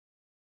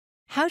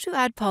How to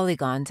add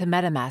Polygon to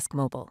MetaMask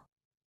Mobile.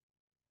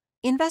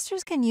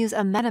 Investors can use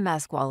a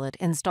MetaMask wallet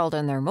installed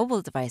on their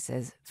mobile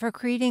devices for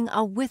creating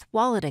a with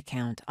wallet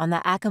account on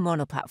the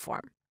Acimono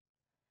platform.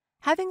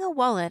 Having a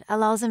wallet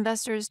allows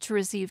investors to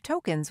receive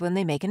tokens when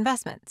they make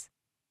investments.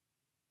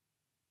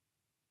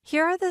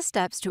 Here are the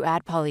steps to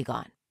add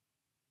Polygon.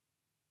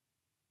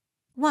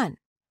 1.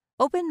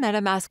 Open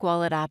MetaMask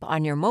Wallet app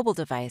on your mobile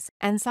device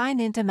and sign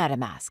into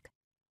MetaMask.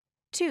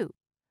 2.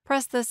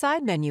 Press the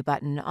side menu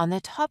button on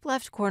the top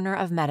left corner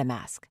of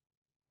MetaMask.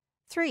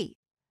 3.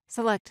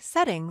 Select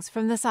Settings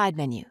from the side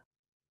menu.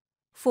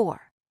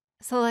 4.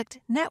 Select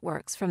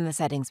Networks from the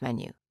Settings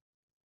menu.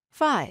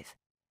 5.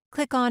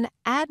 Click on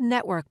Add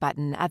Network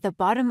button at the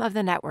bottom of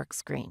the network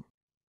screen.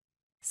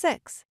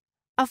 6.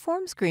 A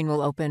form screen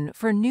will open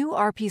for new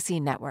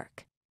RPC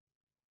Network.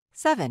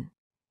 7.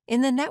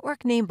 In the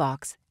network name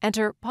box,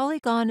 enter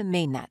Polygon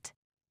Mainnet.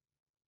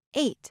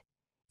 8.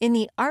 In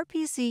the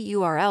RPC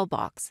URL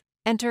box,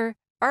 enter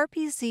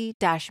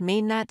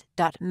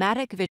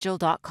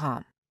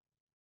rpc-mainnet.maticvigil.com.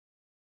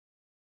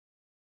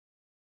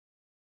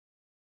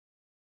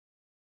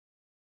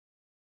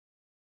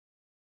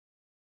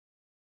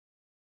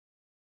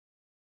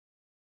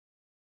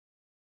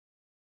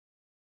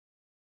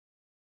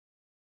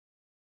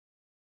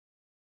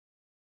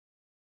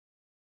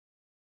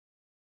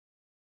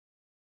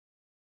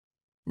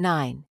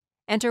 Nine.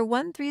 Enter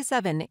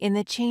 137 in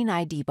the chain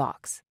ID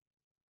box.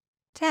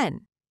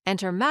 10.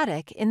 Enter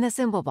MATIC in the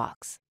symbol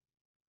box.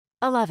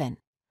 11.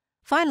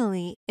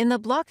 Finally, in the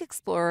Block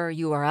Explorer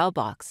URL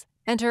box,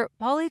 enter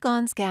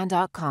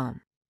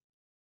polygonscan.com.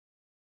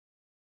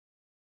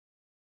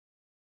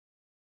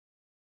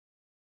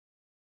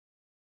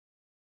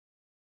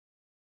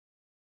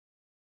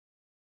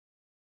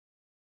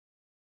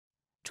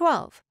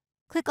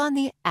 Click on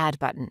the Add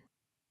button.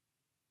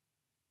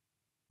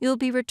 You'll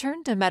be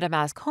returned to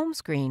MetaMask home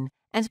screen,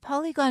 and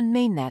Polygon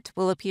Mainnet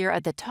will appear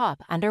at the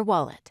top under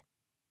Wallet.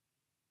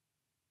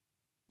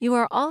 You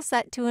are all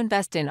set to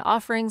invest in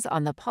offerings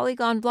on the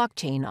Polygon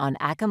blockchain on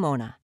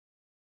Acimono.